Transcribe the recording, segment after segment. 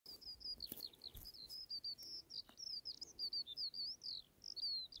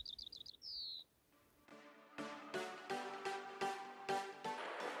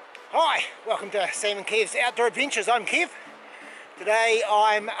Hi, welcome to Sam and Kev's Outdoor Adventures. I'm Kev. Today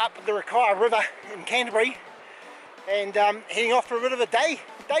I'm up the Rakaia River in Canterbury and heading off for a bit of a day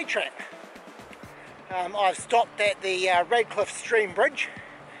tramp. I've stopped at the Redcliffe Stream Bridge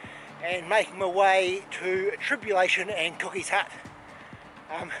and making my way to Tribulation and Cookies Hut.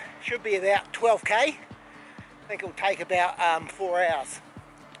 Should be about 12k. I think it'll take about 4 hours.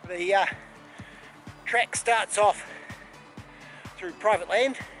 The track starts off through private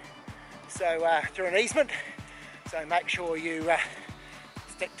land, so through an easement, so make sure you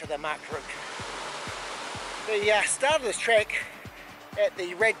stick to the marked route. The start of this track at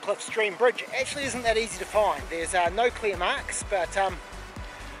the Redcliffe Stream Bridge actually isn't that easy to find. There's no clear marks, but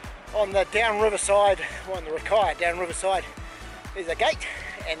on the downriver side, or on the Rakaia downriver side, there's a gate,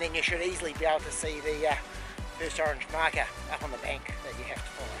 and then you should easily be able to see the first orange marker up on the bank that you have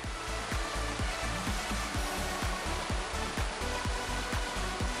to follow.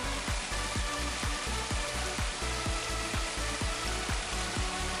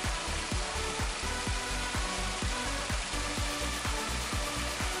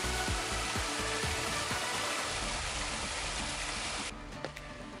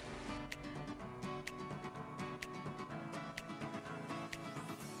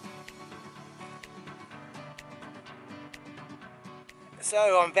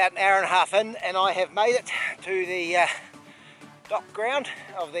 So I'm about an hour and a half in and I have made it to the dock ground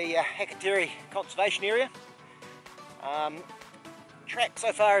of the Hakatere Conservation Area. Track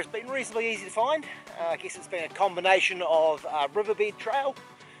so far has been reasonably easy to find. I guess it's been a combination of riverbed trail,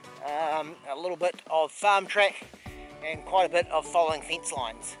 a little bit of farm track and quite a bit of following fence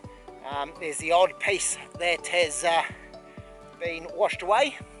lines. There's the odd piece that has been washed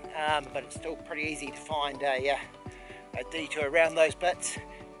away, but it's still pretty easy to find a detour around those bits,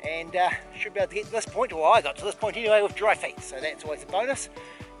 and should be able to get to this point, or I got to this point anyway, with dry feet, so that's always a bonus.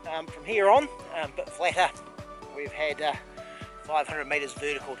 From here on, a bit flatter, we've had 500 metres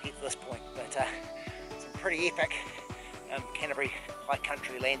vertical to get to this point, but some pretty epic Canterbury high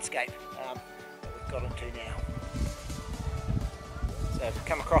country landscape that we've got into now. So we've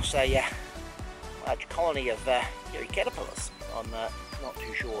come across a large colony of hairy caterpillars. I'm not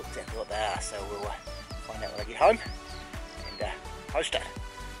too sure exactly what they are, so we'll find out when I get home and post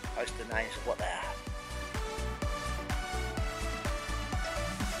the names of what they are.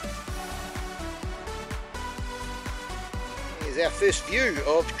 Here's our first view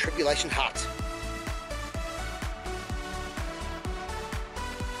of Tribulation Hut.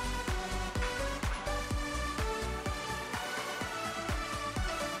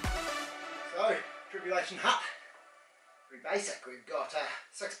 So, Tribulation Hut, pretty basic. We've got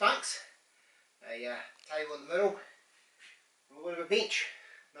 6 bunks, a table in the middle, a little bit of a bench,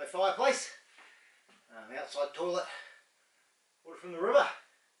 no fireplace, outside toilet, water from the river.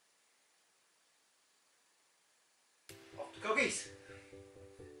 Off to cookies.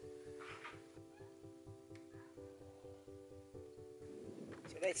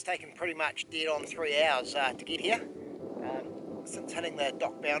 So that's taken pretty much dead on 3 hours to get here. Since hitting the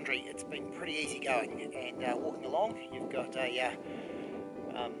dock boundary, it's been pretty easy going, and walking along, you've got a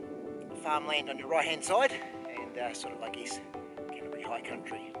farmland on your right hand side, and sort of, I guess, Canterbury high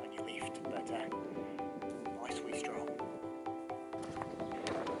country on your left, but nice wee stroll.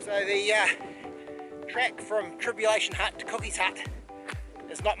 So the track from Tribulation Hut to Cookies Hut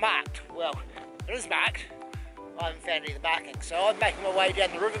is not marked. Well, it is marked. I haven't found any of the markings, so I'm making my way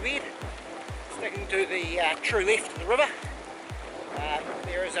down the riverbed, sticking to the true left of the river.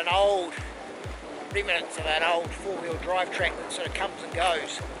 There is an old remnants of an old 4-wheel drive track that sort of comes and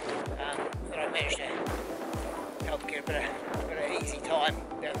goes, that I managed to help get a bit of easy time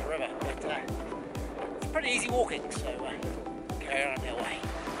down the river, but it's pretty easy walking, so carry on our way.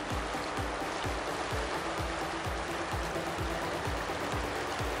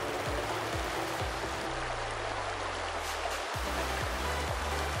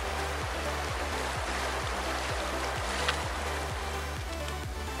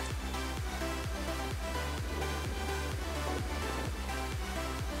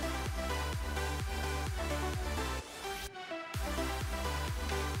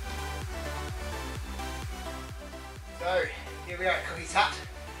 So here we are at Cookies Hut.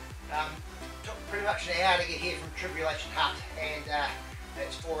 Took pretty much an hour to get here from Tribulation Hut, and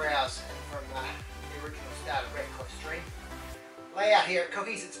that's 4 hours from the original start of Redcliffe Stream. Layout here at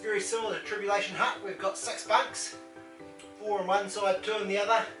Cookies, it's very similar to Tribulation Hut. We've got 6 bunks, 4 on one side, 2 on the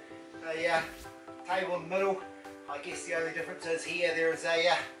other, a table in the middle. I guess the only difference is here there is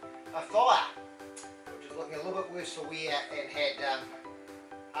a fire, which is looking a little bit worse for wear and had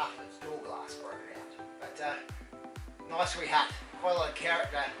half of its door glass broken out. But Nice wee hut, quite a lot of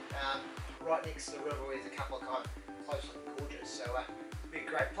character, right next to the river where there's a couple of kind of close looking gorges, so it'd be a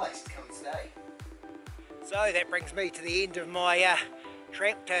great place to come and stay. So that brings me to the end of my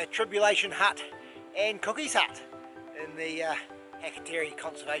tramp to Tribulation Hut and Cookies Hut in the Hakatere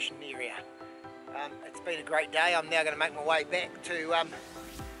Conservation Area. It's been a great day. I'm now going to make my way back to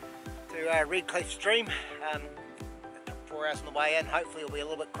Redcliffe Stream. It took 4 hours on the way in, hopefully it'll be a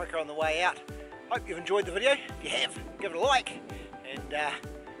little bit quicker on the way out. Hope you've enjoyed the video. If you have, give it a like, and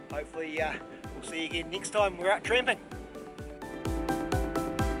hopefully we'll see you again next time we're out tramping.